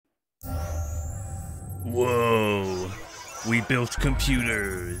Whoa. We built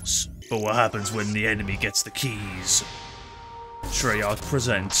computers. But what happens when the enemy gets the keys? Treyarch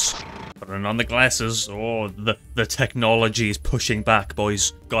presents. Putting on the glasses. Oh, the technology is pushing back,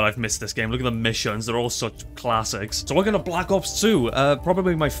 boys. God, I've missed this game. Look at the missions. They're all such classics. So we're gonna Black Ops 2.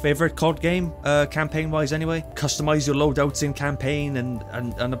 Probably my favorite COD game, campaign-wise anyway. Customize your loadouts in campaign and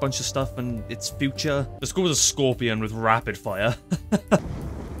a bunch of stuff, and its future. Let's go with a Scorpion with rapid fire.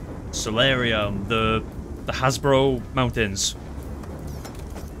 Solarium, the Hasbro Mountains.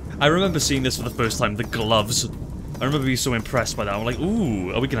 I remember seeing this for the first time, the gloves. I remember being so impressed by that. I'm like,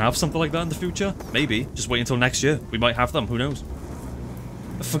 ooh, are we gonna have something like that in the future? Maybe. Just wait until next year. We might have them, who knows?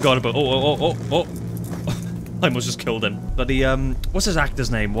 I forgot about- oh. I almost just killed him. Bloody, what's his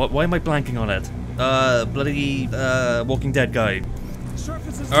actor's name? Why am I blanking on it? Bloody, Walking Dead guy.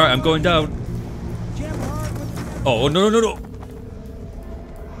 Alright, I'm going down. Oh, no.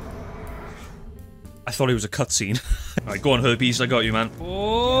 I thought it was a cutscene. Alright, go on, Herpes, I got you, man.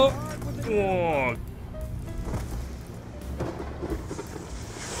 Oh.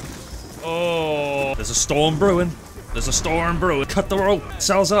 Oh, there's a storm brewing. There's a storm brewing. Cut the rope.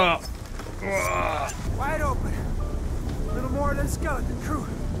 Cells up. Wide open. A little more than skeleton crew.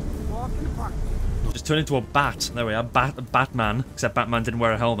 Walk in the park. Just turn into a bat. There we are. Batman. Except Batman didn't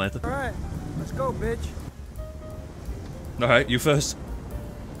wear a helmet. Alright, let's go, bitch. Alright, you first.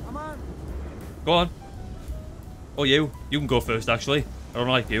 Come on. Go on. Oh, you. You can go first, actually. I don't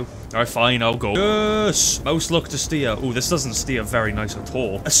like you. Alright, fine, I'll go. Yes! Mouse look to steer. Oh, this doesn't steer very nice at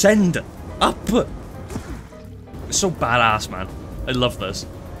all. Ascend! Up! It's so badass, man. I love this.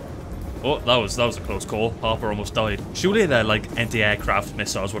 Oh, that was a close call. Harper almost died. Surely their, like, anti-aircraft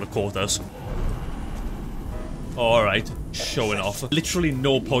missiles would have caught us. Alright. Showing off. Literally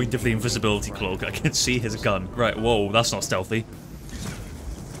no point of the invisibility cloak. I can see his gun. Right, whoa, that's not stealthy.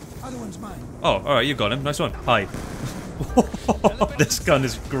 Other one's mine. Oh, alright, you got him. Nice one. Hi. This gun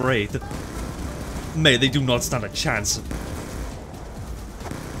is great. Mate, they do not stand a chance.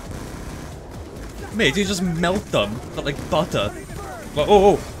 Mate, you just melt them. Not like butter.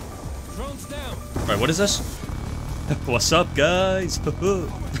 Oh. Right, what is this? What's up, guys?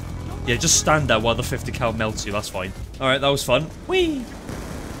 Yeah, just stand there while the 50 cal melts you, that's fine. Alright, that was fun. Whee!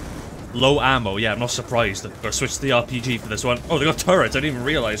 Low ammo, yeah, I'm not surprised. Gotta switch to the RPG for this one. Oh, they got turrets, I didn't even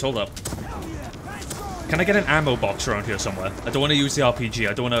realize. Hold up. Can I get an ammo box around here somewhere? I don't want to use the RPG.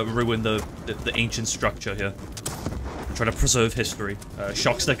 I don't want to ruin the ancient structure here. I'm trying to preserve history.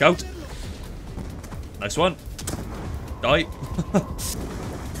 Shock stick out. Nice one. Die.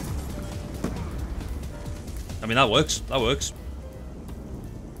 I mean, that works. That works.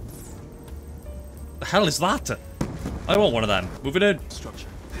 The hell is that? I want one of them. Moving in. Structure.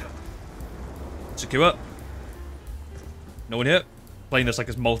 Secure. No one here. Playing this like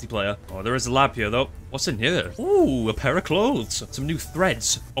it's multiplayer. Oh, there is a lab here, though. What's in here? Ooh, a pair of clothes. Some new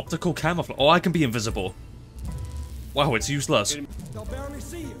threads. Optical camouflage. Oh, I can be invisible. Wow, it's useless. They'll barely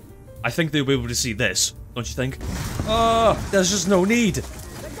see you. I think they'll be able to see this. Don't you think? Oh, there's just no need.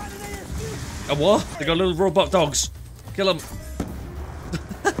 A what? They got little robot dogs. Kill them.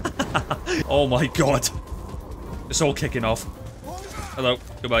 Oh my god. It's all kicking off. Hello.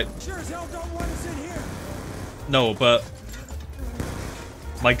 Goodbye. Sure as hell don't want us in here. No, but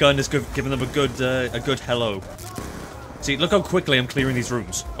my gun is giving them a good hello. See, look how quickly I'm clearing these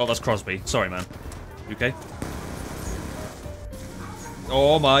rooms. Oh, that's Crosby. Sorry, man. You okay?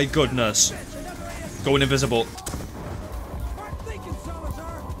 Oh my goodness. Going invisible.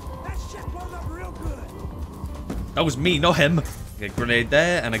 That was me, not him. Okay, grenade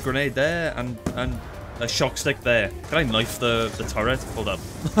there, and a grenade there, and a shock stick there. Can I knife the turret? Hold up.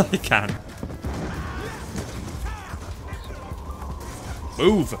 I can.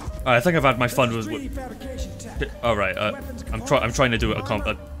 Move! I think I've had my fun with. Alright, I'm trying to do it.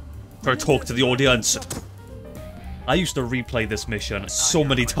 Try to talk to the audience. I used to replay this mission so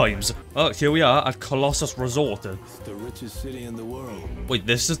many times. Oh, here we are at Colossus Resort. It's the richest city in the world. Wait,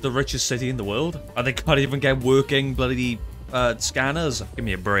 this is the richest city in the world? And they can't even get working bloody scanners. Give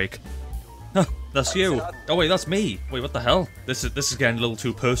me a break. Huh, that's you. Oh wait, that's me. Wait, what the hell? This is getting a little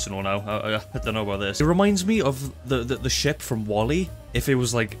too personal now. I don't know about this. It reminds me of the ship from WALL-E if it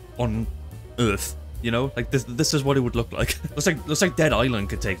was like on Earth. You know, like this is what it would look like. looks like Dead Island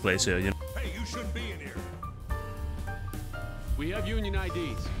could take place here. You know? Hey, you shouldn't be in here. We have union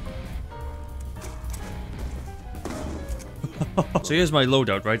IDs. So here's my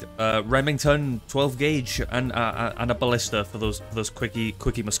loadout, right? Remington, 12 gauge, and a ballista for those quickie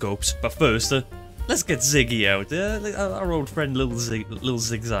scopes. But first, let's get Ziggy out. Our old friend, little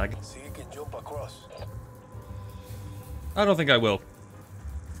Zigzag. So you can jump across. I don't think I will.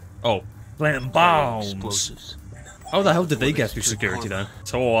 Oh, Playing bombs. Explosives. How the hell did they get through security then?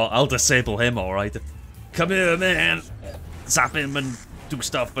 So I'll disable him, alright. Come here, man. Zap him and do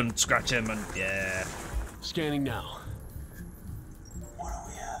stuff and scratch him and yeah. Scanning now.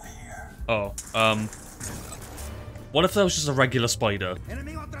 Oh, what if that was just a regular spider?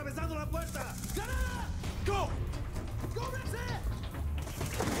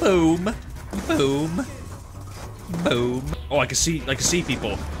 Boom, boom, boom. Oh, I can see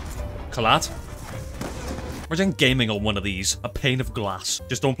people. Collat. Imagine gaming on one of these. A pane of glass.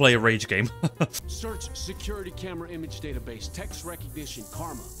 Just don't play a rage game. Search security camera image database. Text recognition.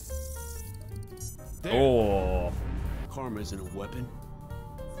 Karma. There. Oh. Karma isn't a weapon.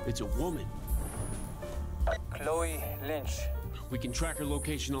 It's a woman. Chloe Lynch. We can track her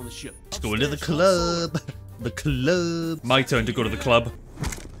location on the ship. Let's go into the club. The club. My turn to go to the club.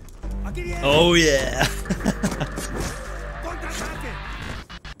 Oh yeah.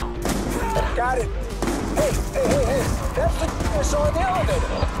 Got it. Hey. That's the I saw in the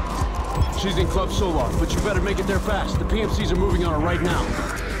elevator. She's in Club Solar, but you better make it there fast. The PMCs are moving on her right now.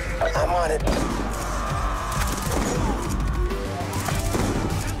 I'm on it.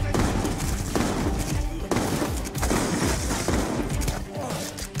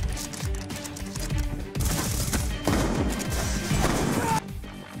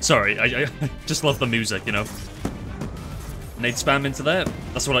 Sorry, I just love the music, you know. Nade spam into there.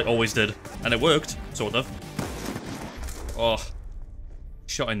 That's what I always did. And it worked, sort of. Oh.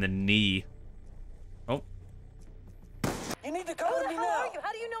 Shot in the knee. Oh. You need to come with me now. How are you?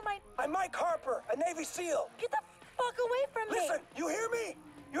 How do you know my... I'm Mike Harper, a Navy SEAL. Get the fuck away from me! Listen, you hear me?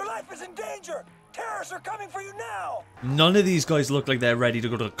 Your life is in danger. Terrorists are coming for you now. None of these guys look like they're ready to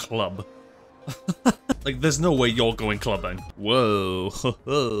go to the club. Like, there's no way you're going clubbing. Whoa. Ho,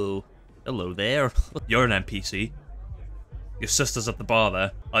 ho. Hello there. You're an NPC. Your sister's at the bar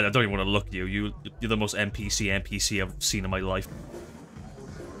there. I don't even want to look at you. You're the most NPC I've seen in my life.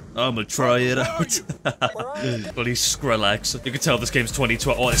 I'm gonna try it out. Bloody Skrillex. You can tell this game's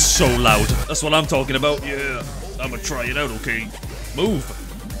 2012. Oh, it's so loud. That's what I'm talking about. Yeah. I'm gonna try it out, okay? Move.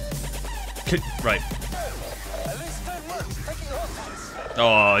 Right.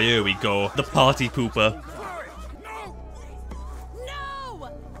 Oh, here we go. The party pooper.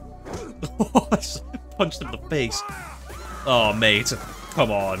 No! Oh, I just punched him in the face. Oh, mate. Come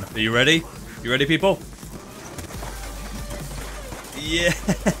on. Are you ready? You ready, people?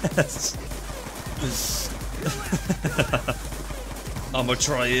 Yes! I'ma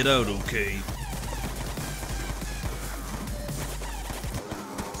try it out, okay?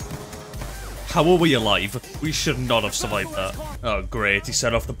 How are we alive? We should not have survived that. Oh great, he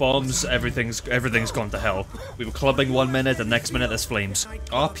set off the bombs, everything's gone to hell. We were clubbing 1 minute, the next minute there's flames.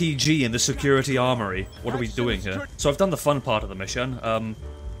 RPG in the security armory. What are we doing here? So I've done the fun part of the mission.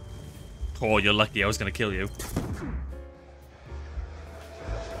 Oh, you're lucky, I was gonna kill you.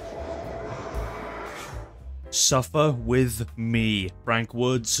 Suffer with me. Frank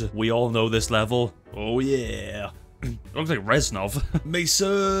Woods, we all know this level. Oh yeah. It looks like Reznov.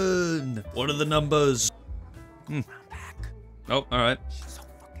 Mason! What are the numbers? Oh, alright.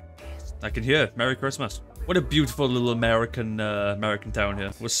 I can hear. Merry Christmas. What a beautiful little American town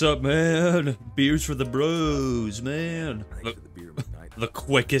here. What's up, man? Beers for the bros, man. Look, the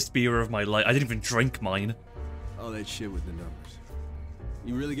quickest beer of my life. I didn't even drink mine. All that shit with the numbers.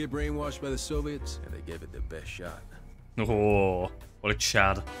 You really get brainwashed by the Soviets? And they gave it their best shot. Oh, what a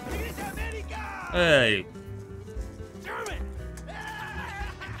Chad. Hey.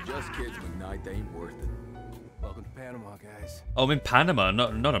 Just kids, McKnight, they ain't worth it. Welcome to Panama, guys. Oh, I'm in Panama,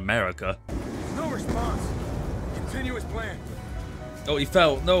 not America. No response. Continue as planned. Oh, he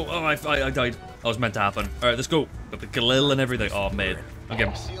fell. No, oh, I died. That was meant to happen. Alright, let's go. Got the Galil and everything. Oh, mate. I'm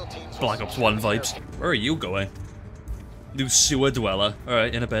getting Black Ops 1 vibes. Where are you going? New sewer dweller.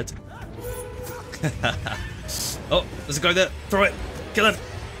 Alright, in a bit. Oh, there's a guy there. Throw it. Kill him.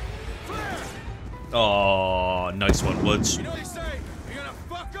 Oh, nice one, Woods. You know what you say? You're gonna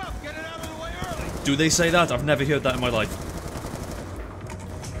fuck up. Get it out of the way early. Do they say that? I've never heard that in my life.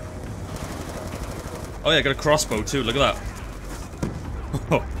 Oh yeah, I got a crossbow too. Look at that.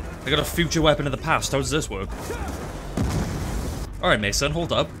 Oh, I got a future weapon of the past. How does this work? Alright, Mason,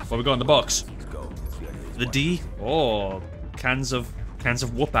 hold up. What we got in the box? The D? Oh, cans of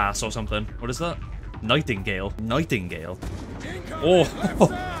whoop ass or something. What is that? Nightingale. Nightingale. Oh,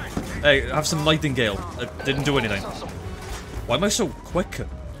 hey, have some Nightingale. It didn't do anything. Why am I so quick?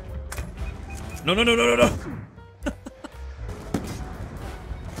 No, no, no, no, no, no.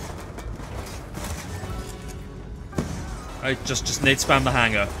 Alright, just nade spam the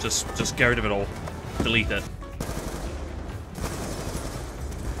hanger. Just get rid of it all. Delete it.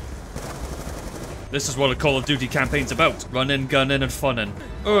 This is what a Call of Duty campaign's about. Running, gunning, and funning.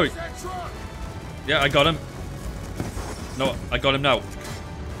 Oi! Yeah, I got him. No, I got him now.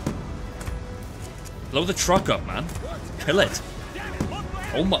 Blow the truck up, man. Kill it.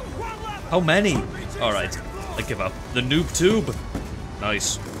 Oh my. How many? Alright, I give up. The noob tube.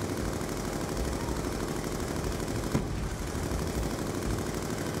 Nice.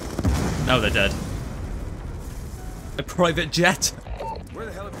 Now they're dead. A private jet.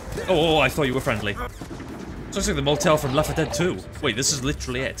 Oh, I thought you were friendly. Looks like the motel from Left 4 Dead 2. Wait, this is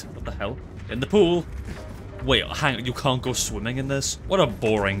literally it. What the hell? In the pool. Wait, hang on, you can't go swimming in this? What a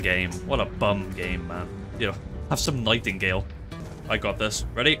boring game. What a bum game, man. You know, have some Nightingale. I got this.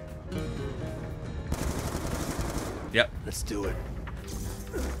 Ready? Yep. Let's do it.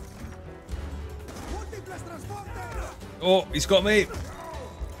 Oh, he's got me.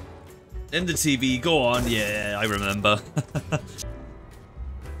 In the TV, go on. Yeah, I remember.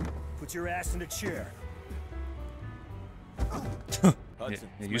 Put your ass in a chair. Yeah,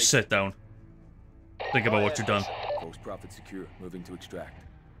 you sit down. Think about what you've done. Post profit secure. Moving to extract.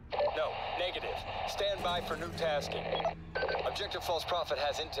 No, negative. Stand by for new tasking. Objective False Prophet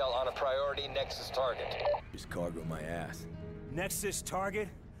has intel on a priority Nexus target. Just cargo my ass. Nexus target?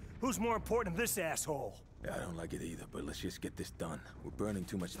 Who's more important than this asshole? I don't like it either, but let's just get this done. We're burning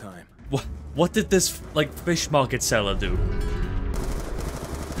too much time. What did this, like, fish market seller do?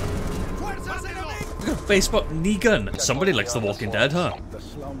 Look at Facebook Negan. Somebody likes The Walking Dead, huh? The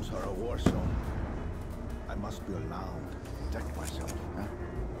slums are a war zone. I must be allowed to protect myself, huh?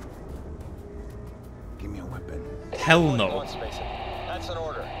 Give me a weapon. Hell no. That's an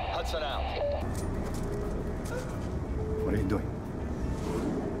order. Hudson out. What are you doing?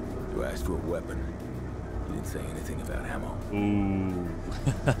 You asked for a weapon. You didn't say anything about ammo. Ooh.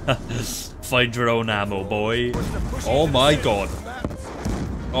 Find your own ammo, boy. Oh my god.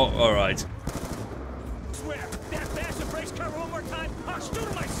 Oh, alright.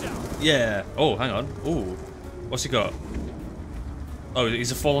 Yeah. Oh, hang on. Ooh. What's he got? Oh,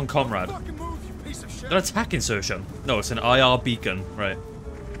 he's a fallen comrade. An attack insertion. No, it's an IR beacon. Right.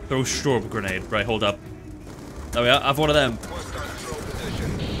 Throw strobe grenade. Right, hold up. There we are. I have one of them.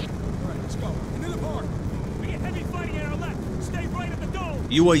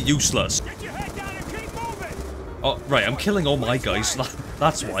 You are useless. Oh, right, I'm killing all my guys.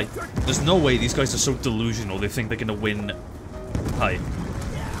 That's why. There's no way these guys are so delusional they think they're gonna win. Hi.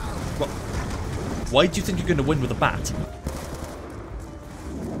 What? Why do you think you're gonna win with a bat?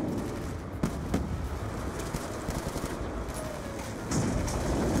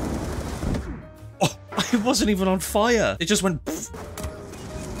 Oh, I wasn't even on fire. It just went. Pfft.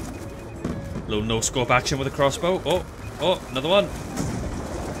 Little no-scope action with a crossbow. Oh, oh, another one.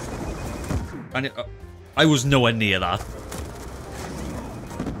 And it, I was nowhere near that.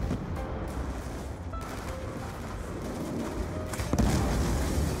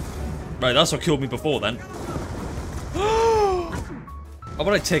 Right, that's what killed me before then. How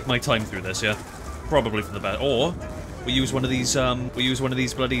about I take my time through this, yeah? Probably for the best. Or we use one of these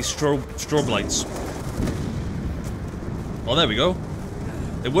bloody strobe lights. Oh, there we go.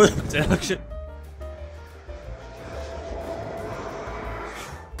 It worked. It actually.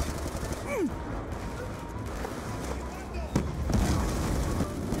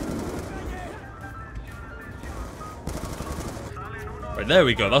 Right, there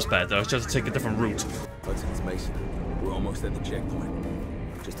we go, that's better. I just have to take a different route. Hudson's Mason. We're almost at the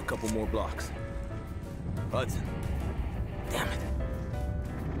checkpoint. Just a couple more blocks. Hudson. Damn it.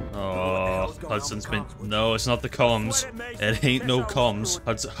 Oh, Hudson's been... No, it's not the comms. It ain't no comms.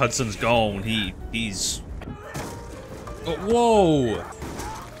 Hudson's gone. He's... Oh, whoa!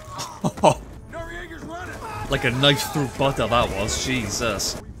 Like a knife through butter that was.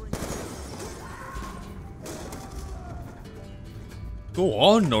 Jesus. Go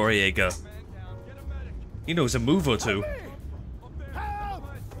on, Noriega. He knows a move or two.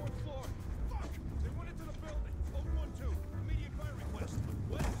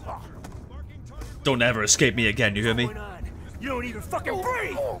 Don't ever escape me again, you hear me? You don't even fucking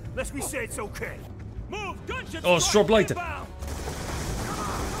breathe! Unless we say it's okay. Move! Gunshots! Oh, strobe light!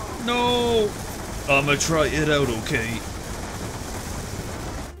 No! I'ma try it out, okay?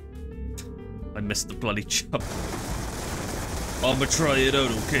 I missed the bloody jump. I'ma try it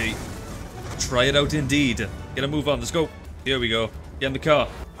out, okay? Try it out indeed. Get a move on, let's go. Here we go. Get in the car.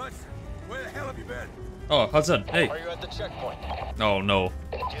 Hudson, where the hell have you been? Oh, Hudson, hey. Are you at the checkpoint? Oh, no.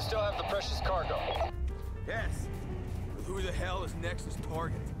 Do you still have the precious cargo? Yes. But who the hell is Nexus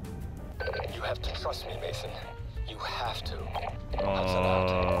target? You have to trust me, Mason. You have to.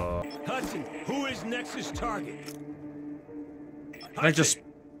 Hudson, who is Nexus target? Can I just...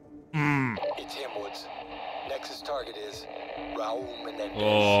 It's him, Woodman. Nexus target is Raul Menendez.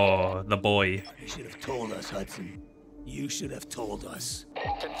 Oh, the boy. You should have told us, Hudson. You should have told us.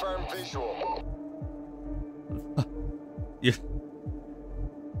 Confirm visual. Yeah.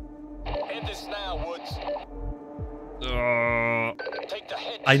 End this now, Woods. Take the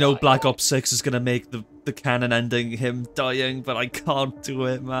head. I know Black Ops 6 is gonna make the canon ending him dying, but I can't do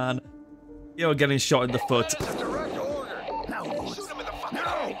it, man. You're getting shot in the foot. That's a direct order. Now, Woods. Shoot him in the fucking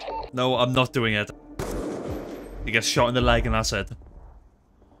head. No, I'm not doing it. He gets shot in the leg and that's it.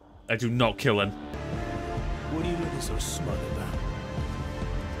 I do not kill him. What are you looking so smug about?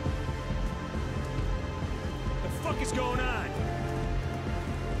 The fuck is going on?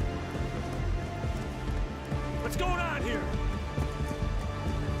 What's going on here?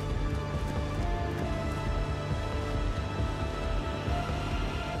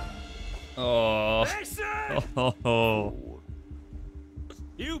 Oh. Oh.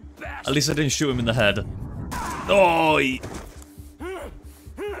 You bastard! At least I didn't shoot him in the head. Oh.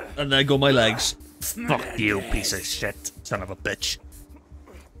 And there go my legs. Fuck you, piece of shit. Son of a bitch.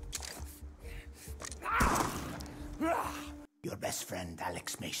 Your best friend,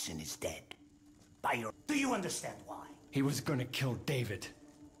 Alex Mason, is dead. Do you understand why? He was gonna kill David.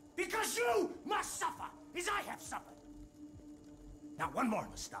 Because you must suffer, as I have suffered. Now one more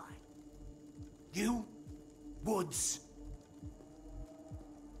must die. You, Woods,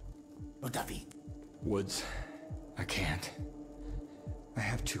 or David. Woods, I can't. I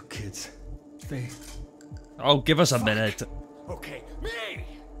have 2 kids. They... Oh, give us a minute. Okay. Me!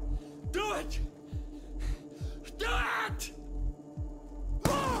 Do it! Do it!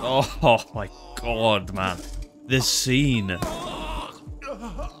 Oh my god, man. This scene.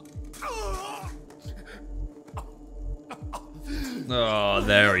 Oh,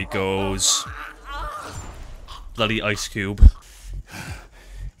 there he goes. Bloody ice cube.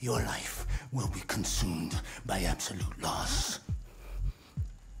 Your life will be consumed by absolute loss.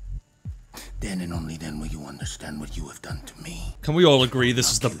 Then and only then will you understand what you have done to me. Can we all agree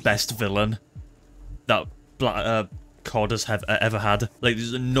this is the best villain that COD has ever had? Like,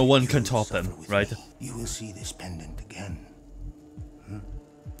 no one can top him, right? You will see this pendant again.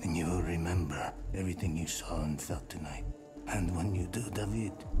 And you will remember everything you saw and felt tonight. And when you do,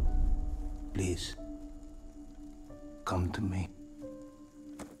 David, please, come to me.